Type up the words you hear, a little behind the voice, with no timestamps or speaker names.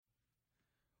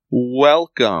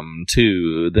Welcome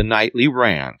to the Nightly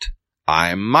Rant.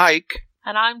 I'm Mike.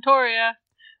 And I'm Toria.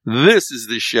 This is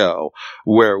the show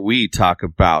where we talk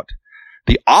about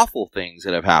the awful things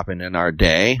that have happened in our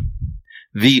day,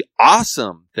 the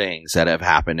awesome things that have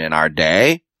happened in our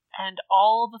day, and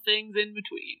all the things in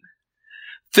between.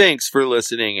 Thanks for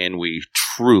listening, and we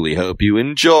truly hope you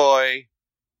enjoy.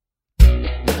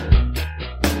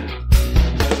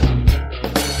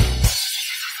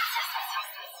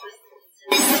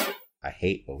 I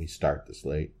hate when we start this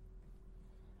late.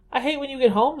 I hate when you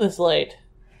get home this late.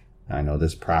 I know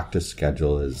this practice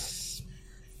schedule is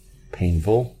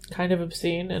painful. Kind of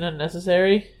obscene and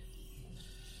unnecessary.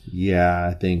 Yeah,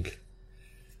 I think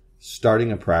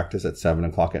starting a practice at 7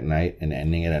 o'clock at night and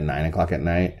ending it at 9 o'clock at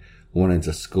night when it's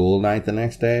a school night the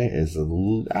next day is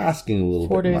asking a little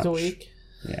bit much. 4 days a week.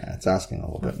 Yeah, it's asking a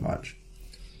little bit much.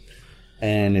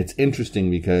 And it's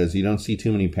interesting because you don't see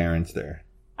too many parents there.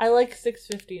 I like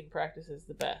 6:15 practices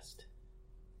the best.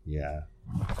 Yeah.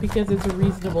 Because it's a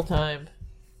reasonable time.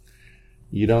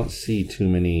 You don't see too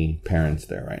many parents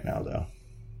there right now, though.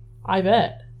 I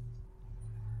bet.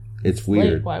 It's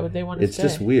weird. Late. Why would they want to stay?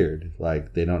 It's just weird.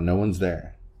 Like, no one's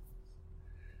there.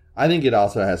 I think it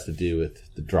also has to do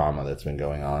with the drama that's been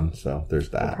going on, so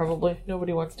there's that. Well, probably.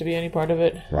 Nobody wants to be any part of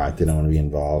it. Right, they don't want to be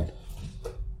involved.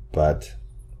 But,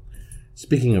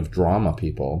 speaking of drama,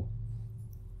 people,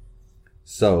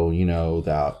 so, you know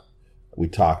that we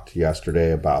talked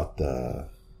yesterday about the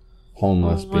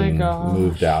homeless being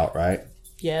moved out, right?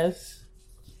 Yes.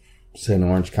 St.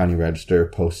 Orange County Register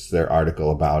posts their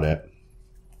article about it.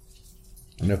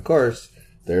 And of course,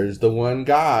 there's the one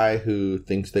guy who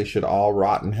thinks they should all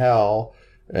rot in hell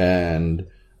and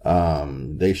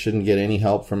they shouldn't get any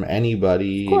help from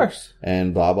anybody. Of course.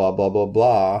 And blah, blah, blah, blah,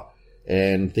 blah.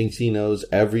 And thinks he knows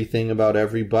everything about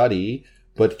everybody,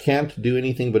 but can't do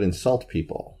anything but insult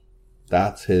people.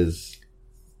 That's his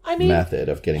method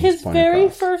of getting his point across. His very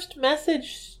first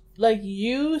message, like,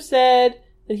 you said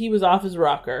that he was off his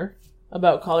rocker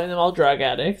about calling them all drug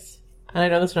addicts. And I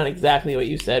know that's not exactly what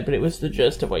you said, but it was the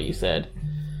gist of what you said.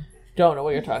 Don't know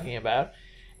what you're talking about.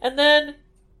 And then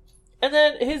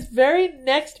his very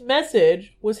next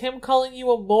message was him calling you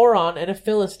a moron and a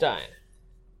Philistine.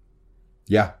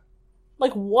 Yeah.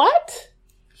 Like, what?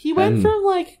 He went from,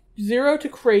 like, 0 to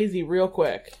crazy real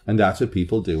quick. And that's what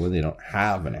people do when they don't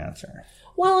have an answer.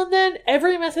 Well, and then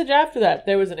every message after that,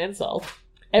 there was an insult.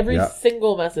 Every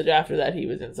single message after that, he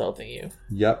was insulting you.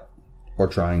 Yep. Or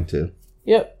trying to.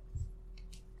 Yep.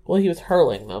 Well, he was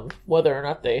hurling them, whether or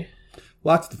not they...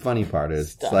 Well, that's the funny part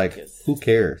is, it's like, who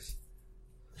cares?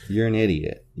 You're an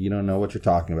idiot. You don't know what you're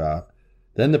talking about.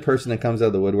 Then the person that comes out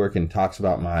of the woodwork and talks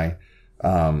about my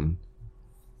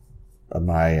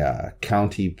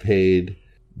county-paid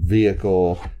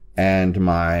vehicle and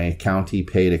my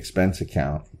county-paid expense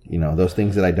account. You know, those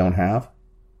things that I don't have.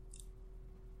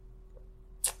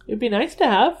 It'd be nice to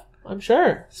have, I'm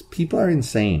sure. People are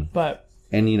insane. But...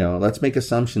 And, you know, let's make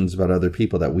assumptions about other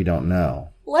people that we don't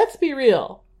know. Let's be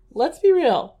real.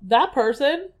 That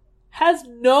person has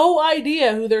no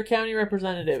idea who their county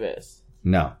representative is.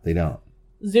 No, they don't.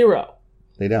 0.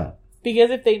 They don't. Because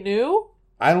if they knew...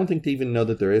 I don't think they even know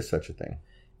that there is such a thing.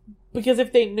 Because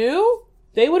if they knew,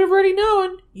 they would have already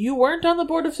known you weren't on the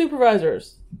Board of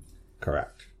Supervisors.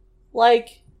 Correct.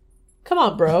 Like, come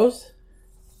on, bros.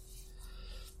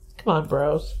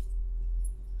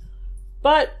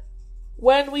 But...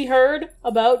 when we heard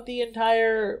about the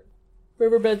entire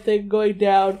riverbed thing going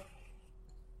down,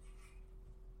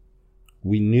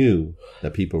 we knew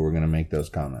that people were going to make those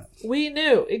comments. We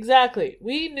knew, exactly.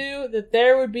 We knew that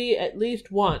there would be at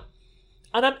least one.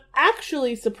 And I'm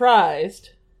actually surprised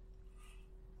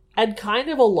and kind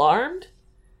of alarmed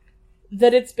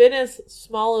that it's been as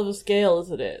small of a scale as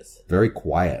it is. Very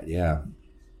quiet, yeah.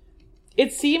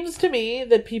 It seems to me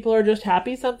that people are just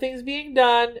happy something's being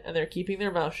done and they're keeping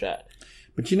their mouth shut.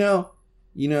 But you know,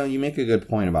 you make a good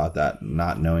point about that,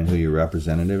 not knowing who your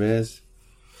representative is.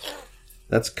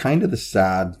 That's kind of the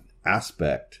sad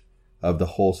aspect of the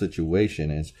whole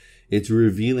situation is it's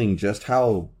revealing just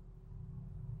how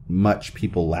much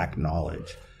people lack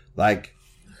knowledge. Like,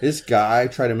 this guy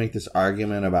tried to make this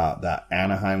argument about that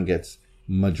Anaheim gets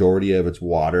majority of its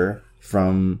water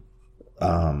from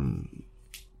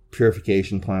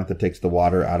purification plant that takes the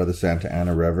water out of the Santa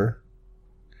Ana River.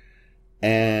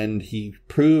 And he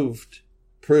proved,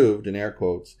 in air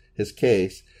quotes, his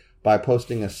case by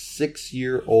posting a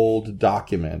 6-year-old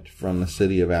document from the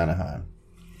city of Anaheim.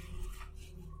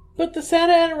 But the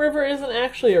Santa Ana River isn't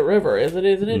actually a river, is it?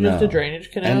 Isn't it just a drainage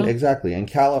canal? And exactly. And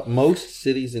most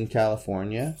cities in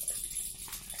California,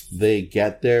 they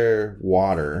get their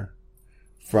water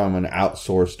from an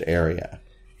outsourced area.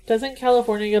 Doesn't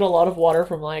California get a lot of water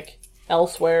from, like,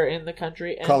 elsewhere in the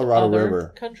country and Colorado other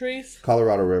River. countries?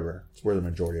 Colorado River. It's where the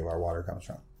majority of our water comes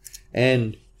from.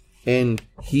 And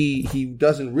he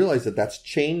doesn't realize that that's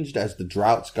changed as the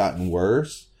drought's gotten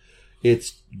worse.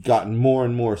 It's gotten more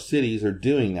and more cities are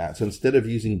doing that. So instead of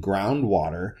using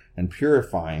groundwater and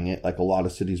purifying it like a lot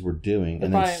of cities were doing,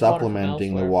 and then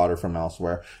supplementing the water from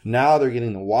elsewhere, now they're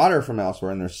getting the water from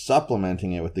elsewhere and they're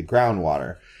supplementing it with the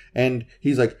groundwater. And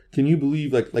he's like, can you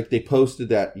believe, like they posted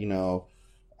that, you know,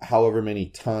 however many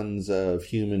tons of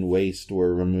human waste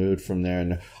were removed from there.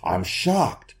 And I'm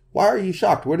shocked. Why are you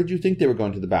shocked? Where did you think they were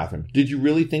going to the bathroom? Did you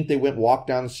really think they walked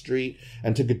down the street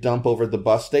and took a dump over at the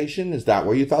bus station? Is that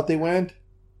where you thought they went?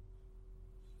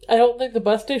 I don't think the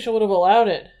bus station would have allowed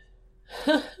it.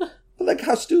 Like,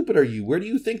 how stupid are you? Where do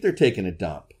you think they're taking a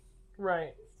dump?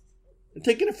 Right. They're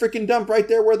taking a freaking dump right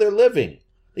there where they're living.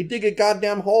 They dig a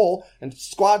goddamn hole and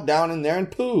squat down in there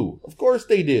and poo. Of course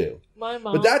they do. My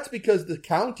mom. But that's because the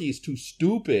county is too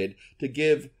stupid to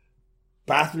give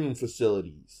bathroom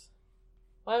facilities.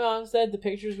 My mom said the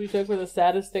pictures we took were the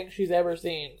saddest thing she's ever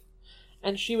seen.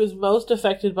 And she was most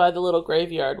affected by the little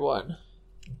graveyard one.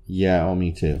 Yeah, oh,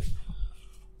 me too.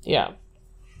 Yeah.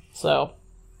 So.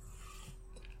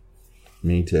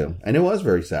 Me too. And it was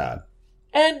very sad.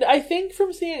 And I think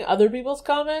from seeing other people's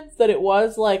comments that it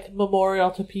was like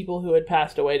memorial to people who had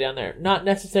passed away down there. Not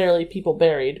necessarily people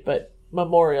buried, but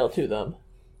memorial to them.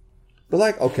 But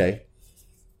like, okay.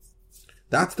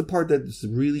 That's the part that's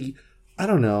really, I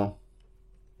don't know.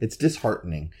 It's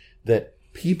disheartening that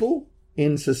people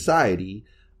in society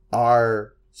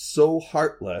are so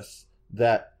heartless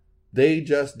that they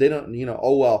don't, you know,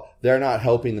 oh, well, they're not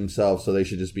helping themselves, so they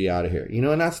should just be out of here. You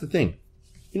know, and that's the thing.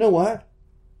 You know what?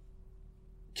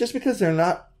 Just because they're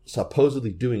not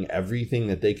supposedly doing everything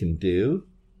that they can do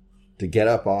to get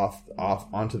up off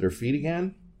onto their feet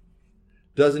again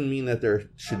doesn't mean that they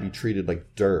should be treated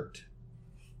like dirt.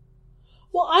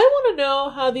 Well, I want to know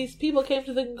how these people came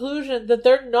to the conclusion that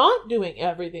they're not doing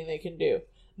everything they can do.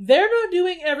 They're not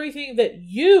doing everything that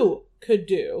you could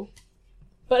do.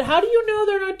 But how do you know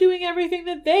they're not doing everything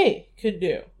that they can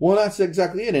do? Well, that's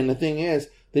exactly it. And the thing is,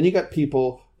 then you got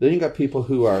people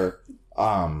who are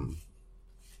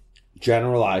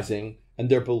generalizing, and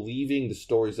they're believing the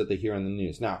stories that they hear on the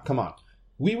news. Now, come on.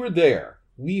 We were there.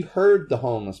 We heard the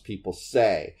homeless people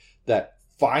say that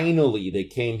finally they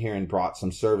came here and brought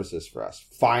some services for us.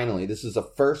 Finally. This is the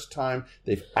first time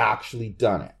they've actually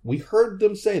done it. We heard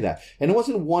them say that. And it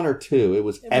wasn't one or two. It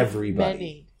was everybody.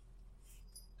 Many.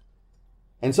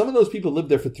 And some of those people lived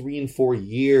there for 3 and 4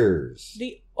 years.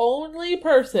 The only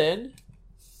person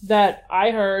that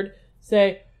I heard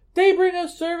say, they bring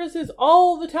us services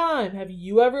all the time. Have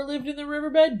you ever lived in the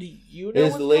riverbed? Do you know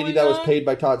is the lady that was paid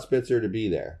by Todd Spitzer to be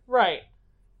there. Right.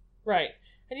 Right.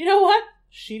 And you know what?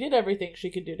 She did everything she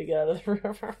could do to get out of the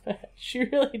riverbed. She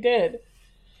really did.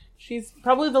 She's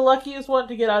probably the luckiest one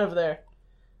to get out of there.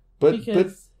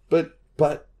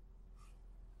 But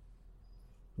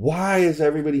why is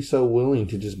everybody so willing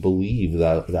to just believe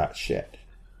that shit?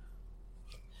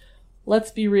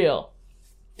 Let's be real.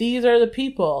 These are the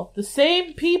people, the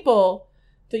same people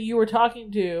that you were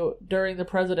talking to during the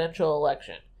presidential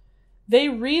election. They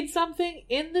read something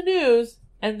in the news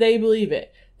and they believe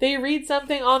it. They read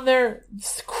something on their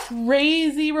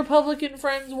crazy Republican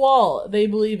friend's wall. They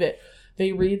believe it.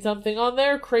 They read something on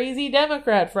their crazy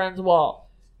Democrat friend's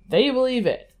wall. They believe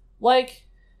it. Like,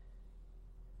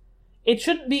 it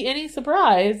shouldn't be any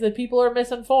surprise that people are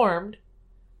misinformed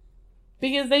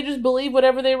because they just believe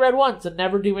whatever they read once and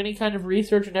never do any kind of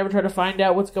research and never try to find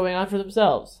out what's going on for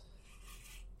themselves.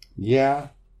 Yeah,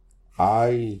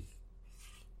 I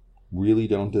really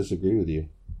don't disagree with you.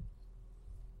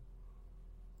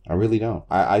 I really don't.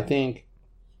 I think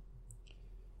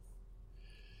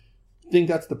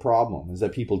that's the problem, is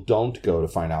that people don't go to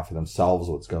find out for themselves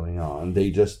what's going on.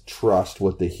 They just trust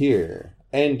what they hear.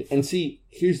 And see,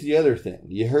 here's the other thing.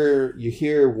 You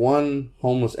hear one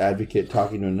homeless advocate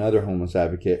talking to another homeless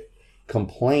advocate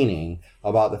complaining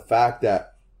about the fact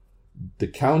that the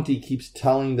county keeps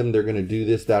telling them they're going to do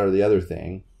this, that, or the other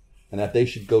thing, and that they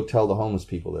should go tell the homeless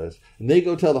people this. And they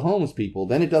go tell the homeless people,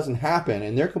 then it doesn't happen,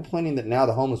 and they're complaining that now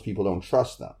the homeless people don't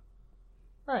trust them.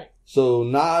 Right. So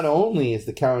not only is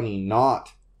the county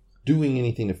not doing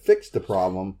anything to fix the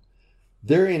problem,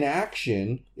 their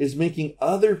inaction is making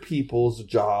other people's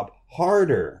job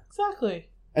harder. Exactly.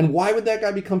 And why would that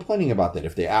guy be complaining about that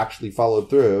if they actually followed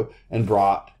through and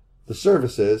brought the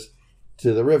services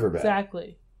to the riverbed?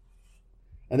 Exactly.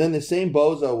 And then the same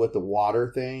bozo with the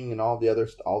water thing and all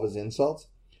of his insults.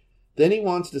 Then he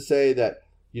wants to say that,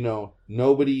 you know,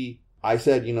 nobody I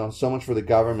said, so much for the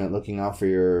government looking out for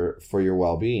your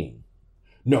well-being.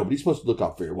 Nobody's supposed to look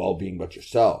out for your well-being but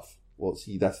yourself. Well,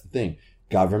 see, that's the thing.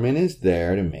 Government is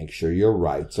there to make sure your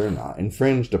rights are not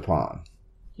infringed upon.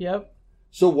 Yep.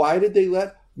 So why did they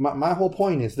let... My whole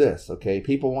point is this, okay?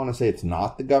 People want to say it's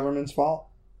not the government's fault.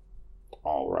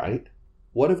 All right.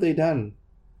 What have they done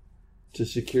to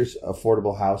secure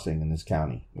affordable housing in this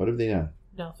county? What have they done?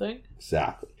 Nothing.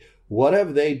 Exactly. What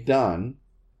have they done?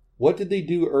 What did they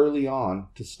do early on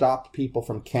to stop people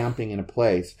from camping in a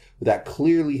place that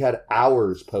clearly had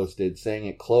hours posted saying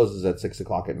it closes at 6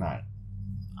 o'clock at night?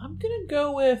 I'm going to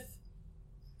go with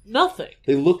nothing.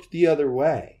 They looked the other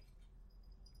way.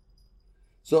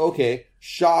 So, okay,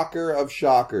 shocker of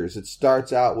shockers. It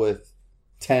starts out with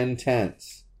 10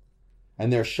 tents.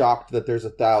 And they're shocked that there's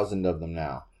 1,000 of them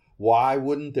now. Why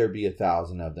wouldn't there be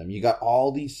 1,000 of them? You got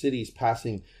all these cities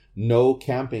passing no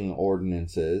camping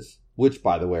ordinances, which,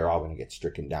 by the way, are all going to get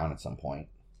stricken down at some point.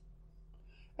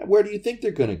 And where do you think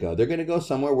they're going to go? They're going to go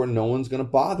somewhere where no one's going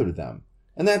to bother them.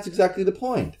 And that's exactly the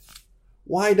point.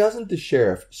 Why doesn't the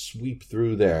sheriff sweep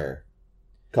through there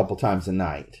a couple times a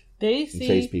night and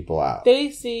chase people out? They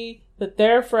see that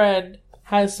their friend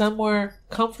has somewhere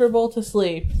comfortable to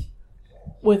sleep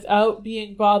without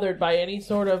being bothered by any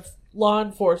sort of law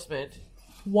enforcement.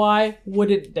 Why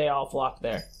wouldn't they all flock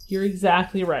there? You're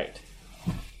exactly right.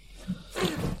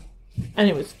 And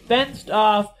it was fenced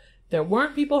off. There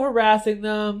weren't people harassing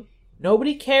them.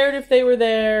 Nobody cared if they were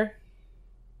there.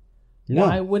 No.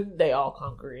 Why wouldn't they all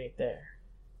congregate there?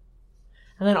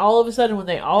 And then all of a sudden, when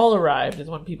they all arrived, is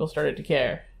when people started to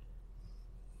care.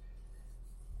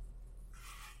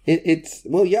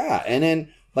 Well, yeah. And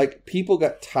then, like, people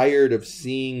got tired of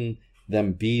seeing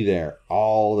them be there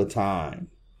all the time.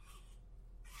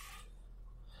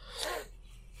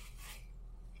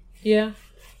 Yeah.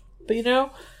 But,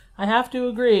 I have to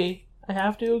agree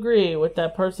with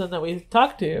that person that we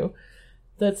talked to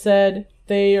that said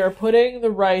they are putting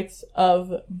the rights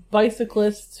of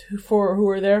bicyclists who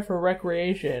are there for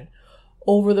recreation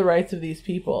over the rights of these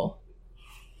people.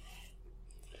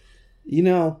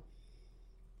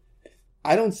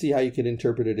 I don't see how you could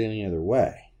interpret it any other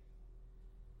way.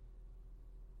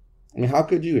 I mean, how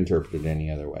could you interpret it any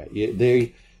other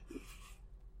way?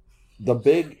 The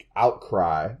big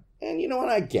outcry, and and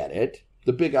I get it.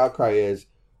 The big outcry is,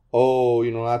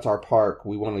 that's our park.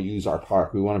 We want to use our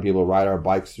park. We want to be able to ride our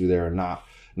bikes through there and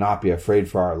not be afraid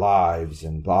for our lives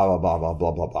and blah, blah, blah,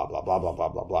 blah, blah, blah, blah, blah, blah, blah, blah,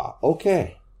 blah, blah.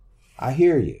 Okay. I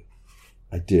hear you.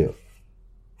 I do.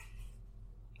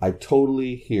 I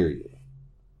totally hear you.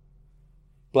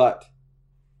 But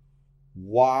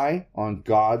why on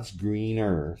God's green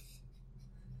earth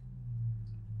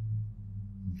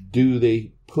do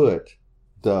they put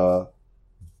the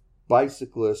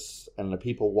bicyclists and the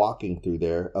people walking through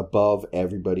there above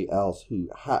everybody else?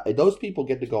 Those people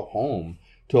get to go home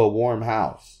to a warm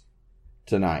house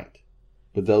tonight,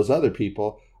 but those other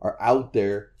people are out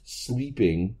there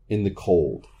sleeping in the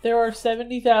cold. There are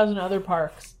 70,000 other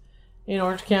parks in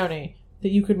Orange County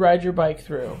that you could ride your bike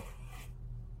through.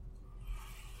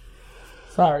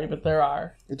 Sorry, but there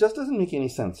are. It just doesn't make any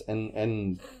sense.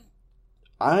 And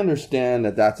I understand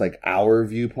that that's like our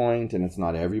viewpoint and it's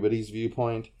not everybody's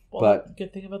viewpoint. Well, but the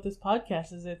good thing about this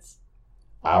podcast is it's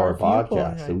our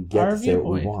podcast. So we get to say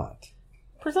what we want.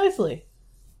 Precisely.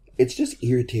 It's just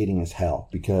irritating as hell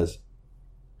because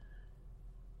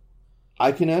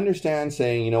I can understand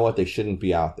saying, you know what, they shouldn't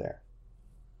be out there.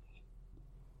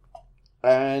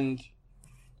 And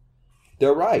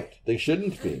they're right. They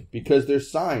shouldn't be because there's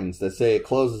signs that say it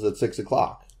closes at 6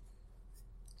 o'clock.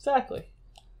 Exactly.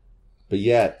 But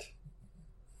yet,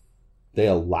 they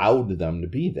allowed them to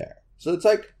be there. So it's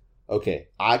like, okay,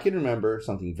 I can remember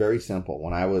something very simple.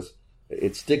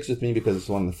 It sticks with me because it's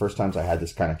one of the first times I had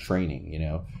this kind of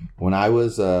training, When I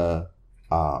was a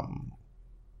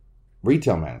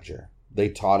retail manager, they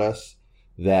taught us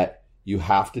that you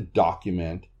have to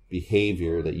document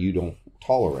behavior that you don't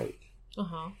tolerate.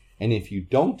 Uh-huh. And if you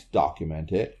don't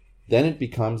document it, then it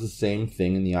becomes the same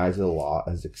thing in the eyes of the law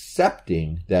as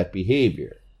accepting that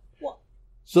behavior. What?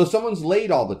 So if someone's late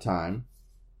all the time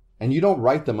and you don't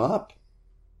write them up,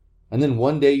 and then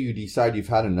one day you decide you've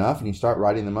had enough and you start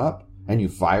writing them up and you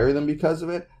fire them because of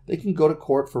it, they can go to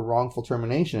court for wrongful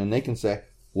termination and they can say,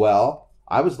 well,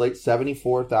 I was late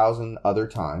 74,000 other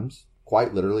times.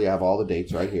 Quite literally, I have all the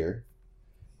dates right here.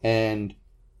 And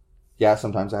yeah,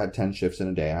 sometimes I had 10 shifts in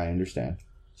a day. I understand.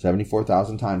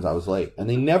 74,000 times I was late. And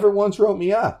they never once wrote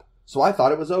me up. So I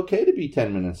thought it was okay to be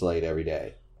 10 minutes late every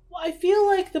day. Well, I feel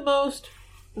like the most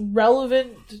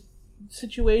relevant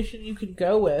situation you could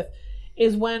go with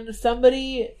is when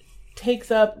somebody takes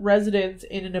up residence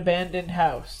in an abandoned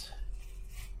house.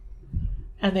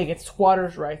 and they get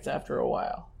squatters' rights after a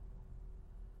while.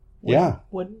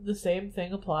 Wouldn't the same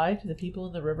thing apply to the people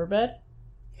in the riverbed?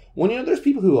 Well, there's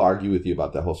people who argue with you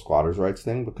about that whole squatters' rights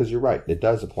thing because you're right. It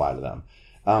does apply to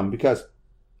them. Because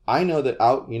I know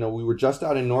that we were just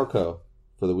out in Norco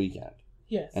for the weekend.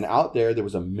 Yes. And out there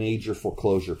was a major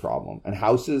foreclosure problem. And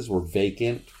houses were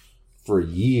vacant for a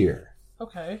year.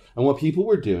 Okay. And what people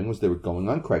were doing was they were going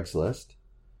on Craigslist,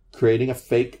 creating a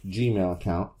fake Gmail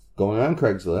account, going on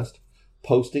Craigslist,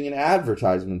 posting an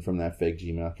advertisement from that fake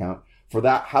Gmail account for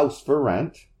that house for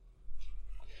rent.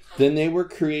 Then they were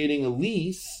creating a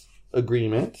lease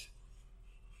agreement.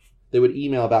 They would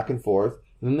email back and forth.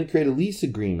 And then they create a lease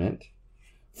agreement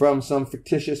from some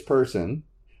fictitious person.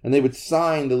 And they would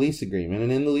sign the lease agreement.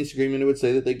 And in the lease agreement, it would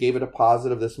say that they gave a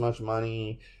deposit of this much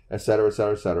money, et cetera, et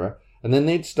cetera, et cetera. And then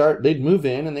they'd move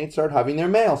in and they'd start having their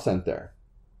mail sent there.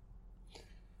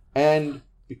 And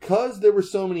because there were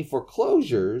so many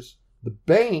foreclosures, the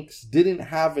banks didn't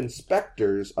have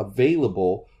inspectors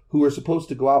available who were supposed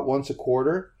to go out once a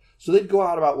quarter. So they'd go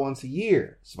out about once a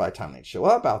year. So by the time they'd show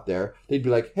up out there, they'd be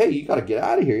like, hey, you got to get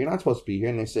out of here. You're not supposed to be here.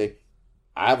 And they say,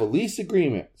 I have a lease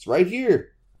agreement. It's right here.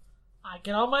 I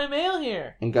get all my mail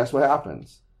here. And guess what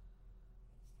happens?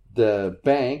 The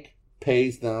bank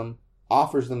pays them,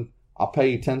 offers them, I'll pay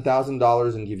you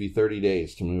 $10,000 and give you 30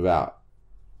 days to move out.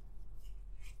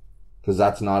 Because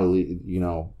that's not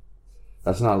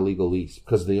that's not a legal lease.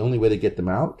 Because the only way to get them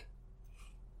out,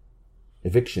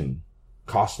 eviction,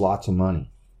 costs lots of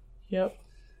money. Yep.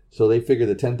 So they figure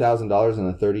the $10,000 in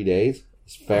the 30 days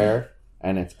is fair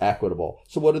and it's equitable.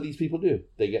 So what do these people do?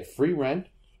 They get free rent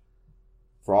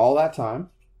for all that time.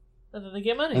 And then they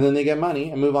get money. And then they get money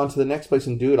and move on to the next place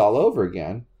and do it all over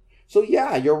again. So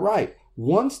yeah, you're right.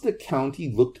 Once the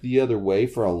county looked the other way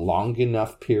for a long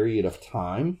enough period of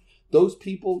time, those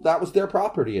people, that was their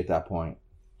property at that point.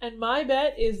 And my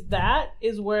bet is that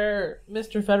is where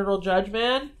Mr. Federal Judge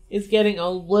Man is getting a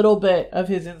little bit of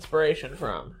his inspiration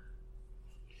from.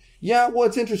 Yeah, well,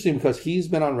 it's interesting because he's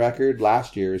been on record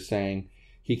last year saying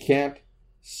he can't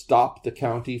stop the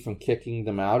county from kicking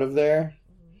them out of there,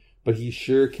 but he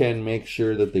sure can make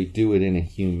sure that they do it in a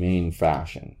humane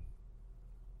fashion.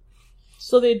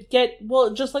 So they'd get,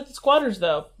 well, just like the squatters,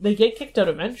 though. They get kicked out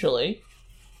eventually,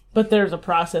 but there's a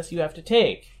process you have to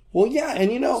take. Well, yeah, and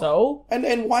So?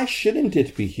 And why shouldn't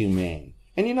it be humane?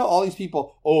 And all these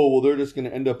people, they're just going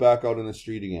to end up back out in the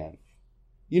street again.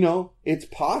 It's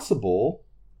possible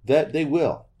that they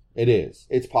will. It is.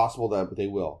 It's possible that they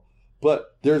will.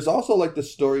 But there's also like the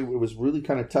story where it was really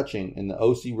kind of touching in the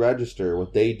OC Register,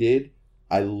 what they did.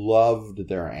 I loved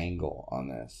their angle on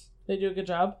this. They do a good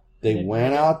job. They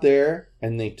went out there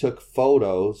and they took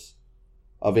photos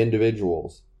of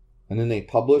individuals. And then they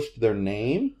published their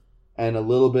name and a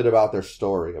little bit about their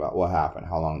story, about what happened,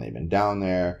 how long they've been down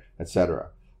there, etc.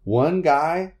 One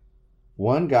guy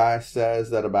says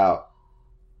that about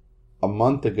a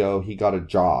month ago he got a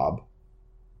job.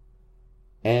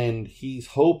 And he's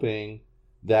hoping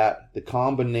that the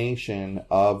combination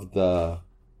of the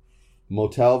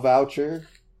motel voucher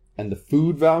and the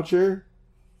food voucher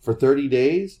for 30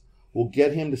 days will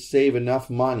get him to save enough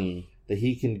money that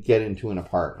he can get into an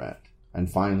apartment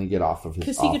and finally get off of his.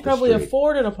 Because he could probably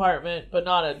afford an apartment, but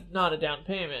not a down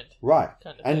payment. Right.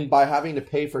 Kind of and thing. By having to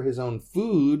pay for his own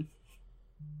food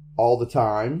all the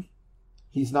time,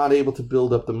 he's not able to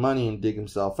build up the money and dig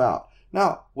himself out.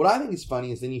 Now, what I think is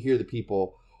funny is then you hear the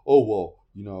people,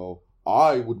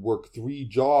 I would work 3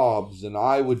 jobs and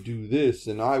I would do this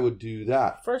and I would do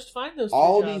that. First, find those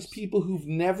all jobs. These people who've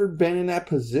never been in that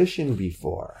position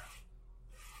before.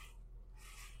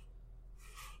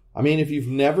 I mean, if you've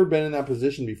never been in that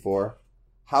position before,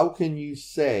 how can you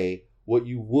say what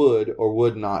you would or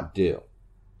would not do?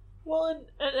 Well,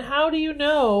 and how do you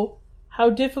know how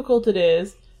difficult it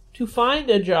is to find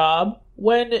a job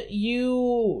when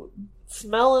you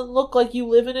smell and look like you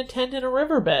live in a tent in a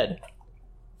riverbed?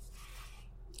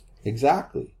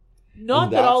 Exactly.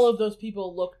 Not that all of those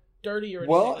people look dirty or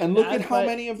anything. Well, and look at how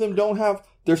many of them don't have.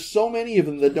 There's so many of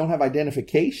them that don't have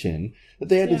identification that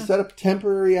they had to set up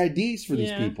temporary IDs for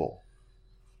these people.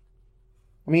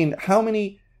 I mean, how are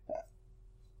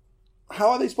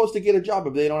they supposed to get a job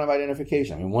if they don't have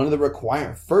identification? I mean, one of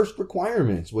the first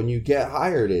requirements when you get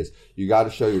hired is you got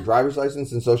to show your driver's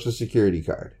license and social security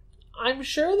card. I'm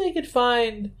sure they could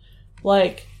find,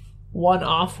 like,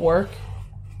 one-off work,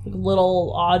 like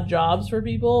little odd jobs for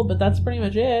people, but that's pretty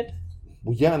much it.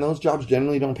 Well, yeah, and those jobs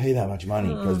generally don't pay that much money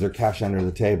because they're cash under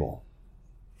the table.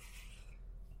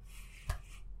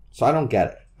 So I don't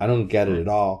get it. I don't get it at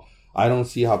all. I don't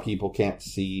see how people can't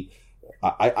see.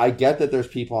 I get that there's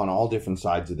people on all different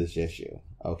sides of this issue,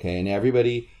 okay? And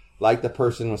everybody like the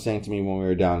person was saying to me when we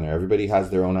were down there, everybody has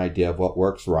their own idea of what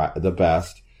works the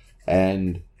best.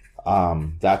 And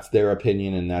that's their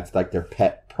opinion, and that's like their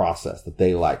pet process that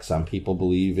they like. Some people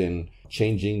believe in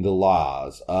changing the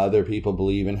laws. Other people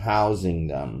believe in housing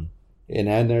them. And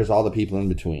then there's all the people in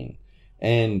between.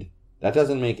 And that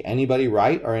doesn't make anybody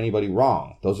right or anybody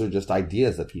wrong. Those are just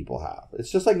ideas that people have.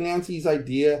 It's just like Nancy's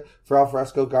idea for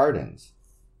alfresco gardens.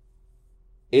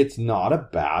 It's not a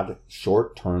bad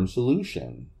short-term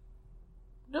solution.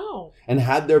 No. And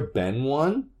had there been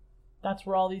one, that's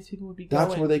where all these people would be going.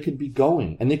 that's where they could be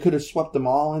going. And they could have swept them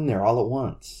all in there all at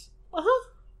once. Uh-huh.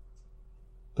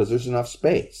 Because there's enough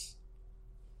space.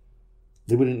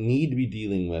 They wouldn't need to be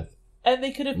dealing with and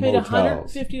they could have paid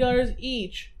motels. $150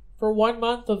 each for 1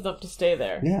 month of them to stay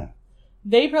there. Yeah.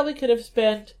 They probably could have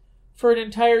spent for an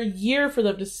entire year for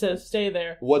them to stay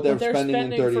there. What they're spending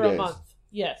in 30 for days. A month.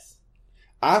 Yes.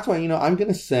 That's why, I'm going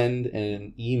to send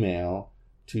an email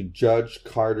to Judge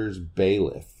Carter's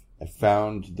bailiff. I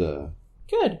found the...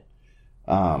 Good.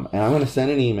 And I'm going to send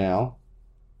an email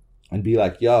and be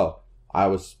like, yo, I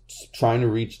was trying to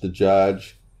reach the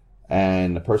judge,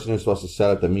 and the person who was supposed to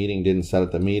set up the meeting didn't set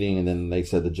up the meeting, and then they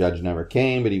said the judge never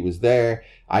came, but he was there.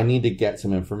 I need to get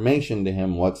some information to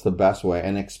him. What's the best way?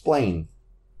 And explain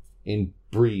in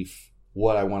brief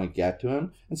what I want to get to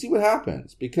him and see what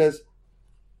happens. Because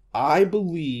I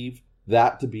believe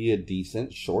that to be a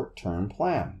decent short-term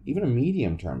plan, even a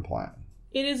medium-term plan.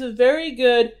 It is a very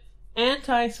good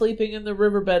anti-sleeping in the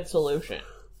riverbed solution.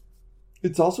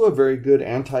 It's also a very good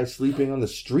anti-sleeping on the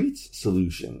streets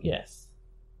solution. Yes.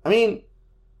 I mean,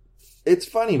 it's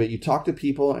funny, but you talk to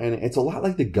people, and it's a lot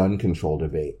like the gun control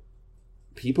debate.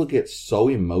 People get so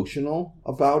emotional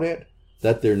about it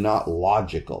that they're not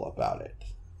logical about it.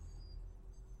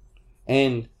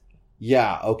 And,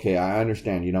 yeah, okay, I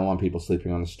understand. You don't want people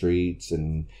sleeping on the streets,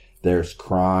 and there's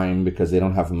crime because they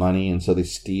don't have money, and so they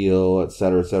steal, et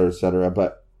cetera, et cetera, et cetera.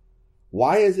 But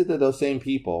why is it that those same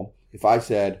people, if I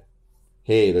said,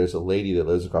 hey, there's a lady that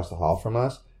lives across the hall from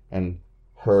us, and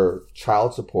her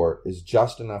child support is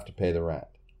just enough to pay the rent,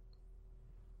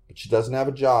 but she doesn't have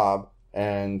a job,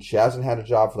 and she hasn't had a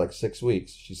job for like 6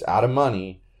 weeks. She's out of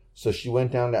money, so she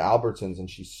went down to Albertsons and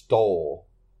she stole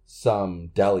some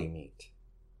deli meat.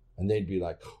 And they'd be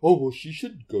like, oh, well, she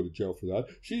shouldn't go to jail for that.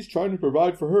 She's trying to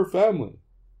provide for her family.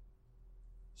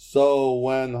 So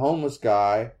when the homeless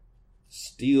guy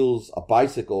steals a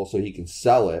bicycle so he can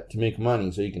sell it to make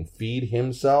money so he can feed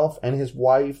himself and his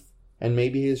wife and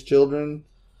maybe his children,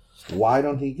 why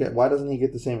doesn't he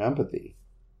get the same empathy?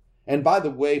 And by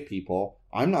the way, people,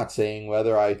 I'm not saying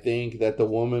whether I think that the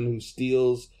woman who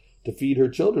steals to feed her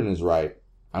children is right.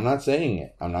 I'm not saying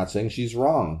it. I'm not saying she's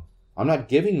wrong. I'm not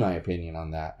giving my opinion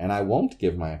on that, and I won't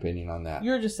give my opinion on that.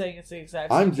 You're just saying it's the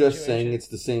exact same I'm just situation. saying it's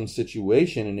the same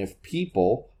situation, and if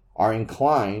people are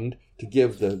inclined to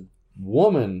give the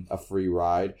woman a free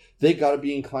ride, they got to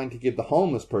be inclined to give the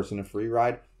homeless person a free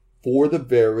ride for the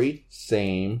very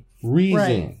same reason.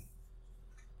 Right.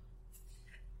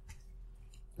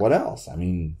 What else? I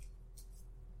mean...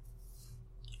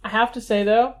 I have to say,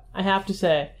 though,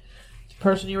 the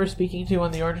person you were speaking to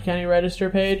on the Orange County Register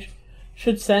page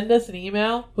should send us an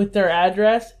email with their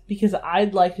address, because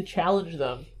I'd like to challenge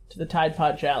them to the Tide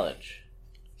Pod Challenge.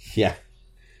 Yeah.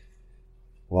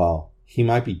 Well, he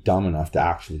might be dumb enough to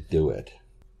actually do it.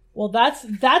 Well, that's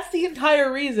the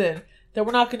entire reason that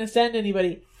we're not going to send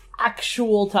anybody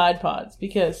actual Tide Pods,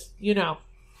 because,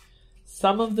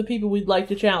 some of the people we'd like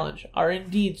to challenge are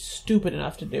indeed stupid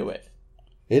enough to do it.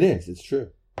 It is. It's true.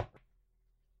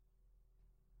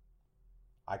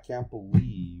 I can't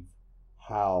believe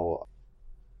how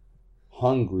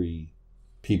hungry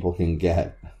people can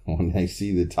get when they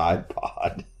see the Tide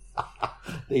Pod.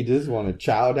 They just want to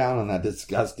chow down on that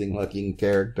disgusting looking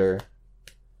character.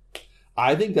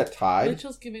 I think that Tide...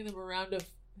 Mitchell's giving them a round of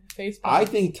face palms. I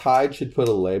think Tide should put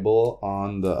a label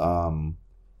on the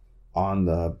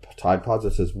Tide Pods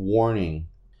that says, warning,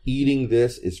 eating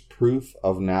this is proof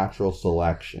of natural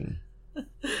selection.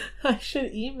 I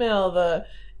should email the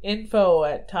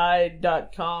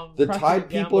info@tide.com. The Tide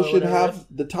people should have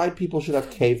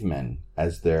cavemen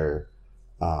as their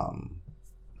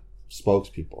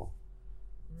spokespeople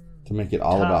to make it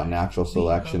all about natural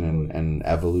selection and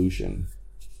evolution.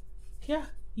 Yeah,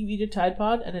 you eat a Tide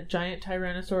Pod and a giant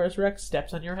Tyrannosaurus Rex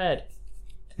steps on your head.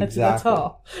 That's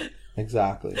all.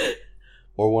 Exactly.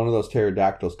 Or one of those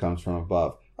pterodactyls comes from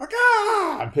above,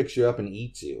 and picks you up and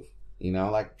eats you.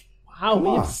 Wow, we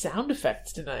have sound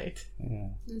effects tonight. Yeah.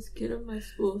 This kid at my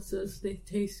school says they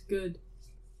taste good.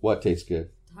 What tastes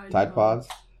good? Tide Pods?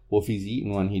 Well, if he's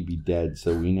eaten one, he'd be dead,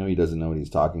 so we know he doesn't know what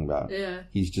he's talking about. Yeah.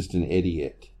 He's just an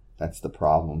idiot. That's the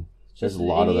problem. There's Just a an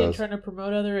lot of idiot those. trying to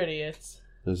promote other idiots.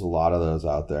 There's a lot of those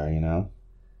out there, you know?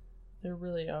 There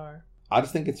really are. I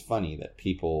just think it's funny that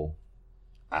people,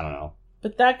 I don't know.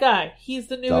 But that guy, he's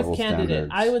the newest Double candidate.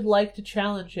 standards. I would like to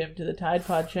challenge him to the Tide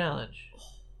Pod Challenge.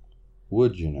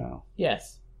 Would you know?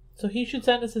 Yes. So he should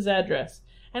send us his address.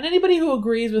 And anybody who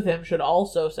agrees with him should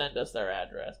also send us their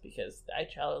address, because I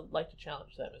like to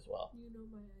challenge them as well. You know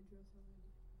my address already.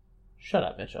 Shut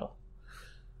up, Mitchell.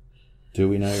 Do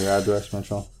we know your address,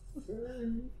 Mitchell?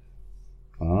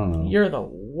 I don't know. You're the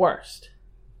worst.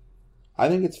 I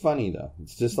think it's funny, though.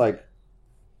 It's just like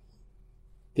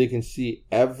they can see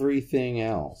everything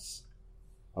else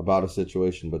about a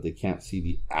situation, but they can't see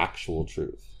the actual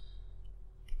truth.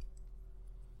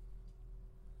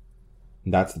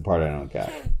 And that's the part I don't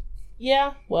get.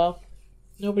 Yeah, well,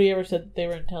 nobody ever said that they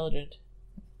were intelligent.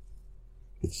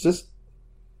 It's just,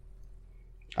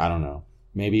 I don't know.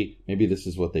 Maybe this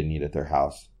is what they need at their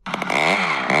house.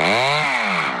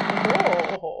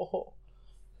 Oh.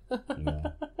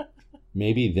 Yeah.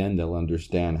 Maybe then they'll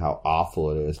understand how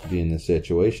awful it is to be in the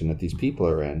situation that these people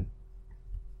are in.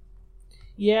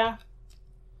 Yeah.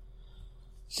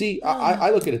 See, I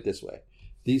look at it this way: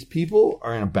 these people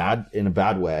are in a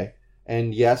bad way,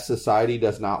 and yes, society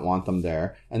does not want them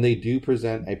there, and they do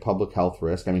present a public health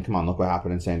risk. I mean, come on, look what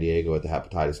happened in San Diego with the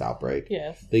hepatitis outbreak.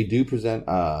 Yes. They do present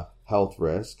a health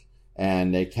risk,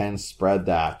 and they can spread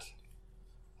that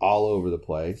all over the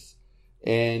place.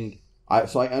 And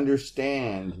so I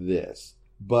understand this,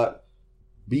 but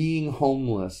being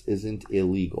homeless isn't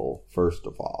illegal, first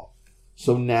of all.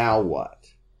 So now what?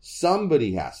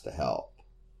 Somebody has to help.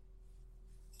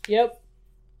 Yep.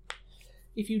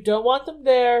 If you don't want them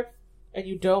there, and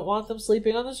you don't want them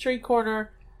sleeping on the street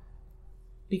corner,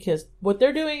 because what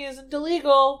they're doing isn't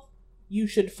illegal, you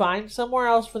should find somewhere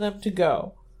else for them to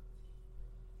go.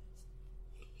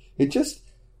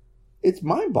 It's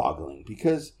mind-boggling,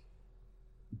 because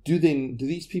do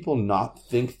these people not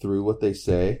think through what they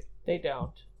say? They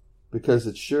don't. Because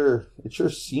it sure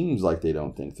seems like they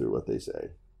don't think through what they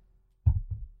say.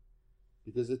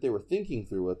 Because if they were thinking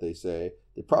through what they say,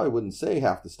 they probably wouldn't say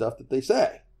half the stuff that they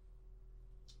say.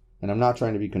 And I'm not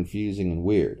trying to be confusing and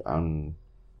weird. I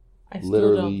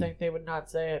still don't think they would not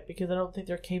say it, because I don't think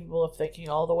they're capable of thinking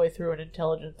all the way through an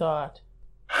intelligent thought.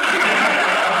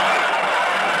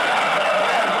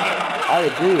 I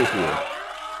agree with you.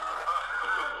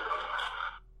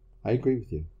 I agree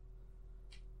with you.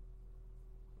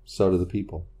 So do the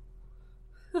people.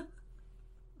 Do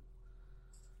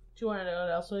you want to know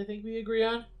what else I think we agree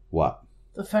on? What?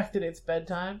 The fact that it's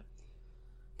bedtime.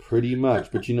 Pretty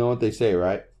much. But you know what they say,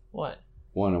 right? What?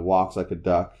 One, it walks like a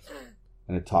duck,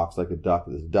 and it talks like a duck.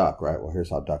 It's a duck, right? Well, here's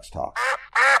how ducks talk.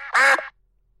 Yeah,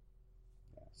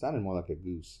 sounded more like a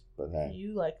goose, but hey.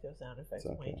 You like those sound effects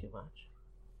way too much.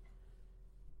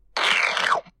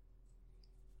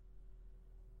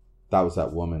 That was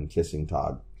that woman kissing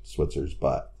Todd Switzer's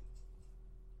butt.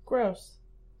 Gross.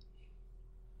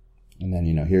 And then,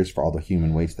 here's for all the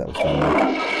human waste that was done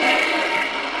there.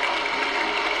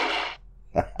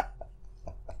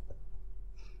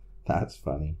 That's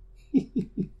funny.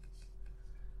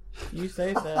 You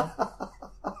say so.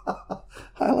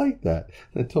 I like that.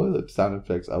 The toilet sound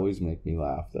effects always make me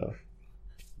laugh, though.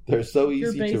 They're so easy to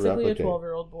replicate. You're basically a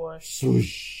 12-year-old boy.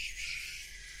 Swoosh.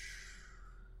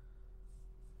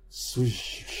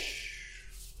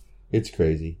 Swoosh. It's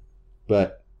crazy.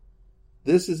 But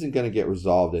this isn't going to get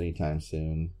resolved anytime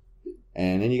soon.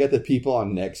 And then you got the people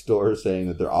on Nextdoor saying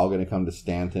that they're all going to come to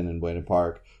Stanton and Buena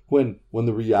Park, when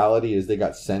the reality is they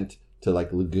got sent to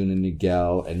like Laguna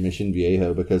Niguel and Mission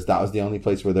Viejo because that was the only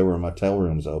place where there were motel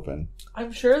rooms open.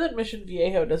 I'm sure that Mission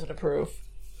Viejo doesn't approve.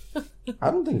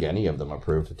 I don't think any of them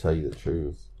approve, to tell you the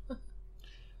truth.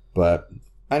 But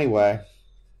anyway,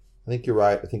 I think you're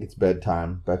right. I think it's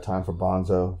bedtime. Bedtime for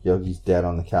Bonzo. Yogi's dead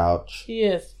on the couch. He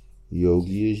is.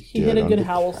 Yogi is dead. He had a good on the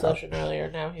howl couch. session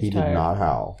earlier. Now he's He tired. did not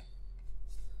howl.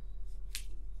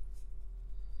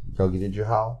 Yogi, did you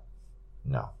howl?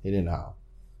 No, he didn't howl.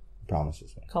 He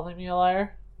promises me. Calling me a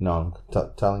liar? No,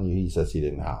 I'm telling you he says he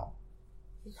didn't howl.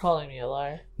 You're calling me a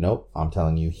liar. Nope, I'm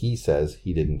telling you he says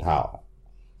he didn't howl.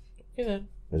 Okay then.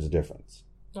 There's a difference.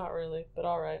 Not really, but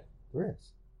alright. There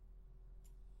is.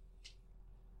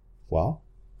 Well,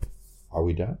 are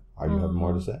we done? Are you having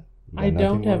more to say? I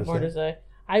don't have more to say.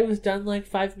 I was done like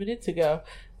 5 minutes ago.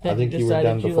 Then I think you were decided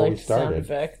done you before we liked sound started.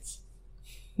 effects.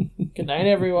 Good night,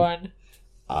 everyone.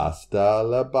 Hasta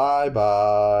la bye-bye.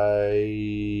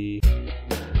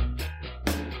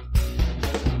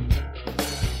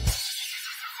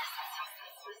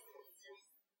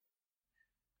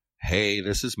 Hey,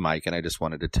 this is Mike, and I just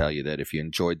wanted to tell you that if you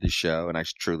enjoyed the show, and I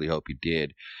truly hope you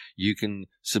did, you can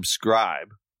subscribe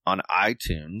on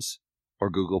iTunes or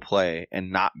Google Play and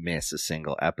not miss a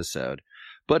single episode.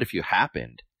 But if you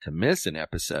happened to miss an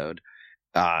episode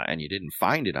and you didn't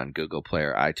find it on Google Play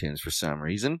or iTunes for some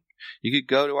reason, you could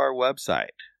go to our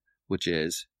website, which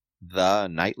is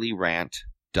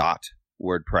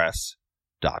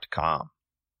thenightly.rant.wordpress.com.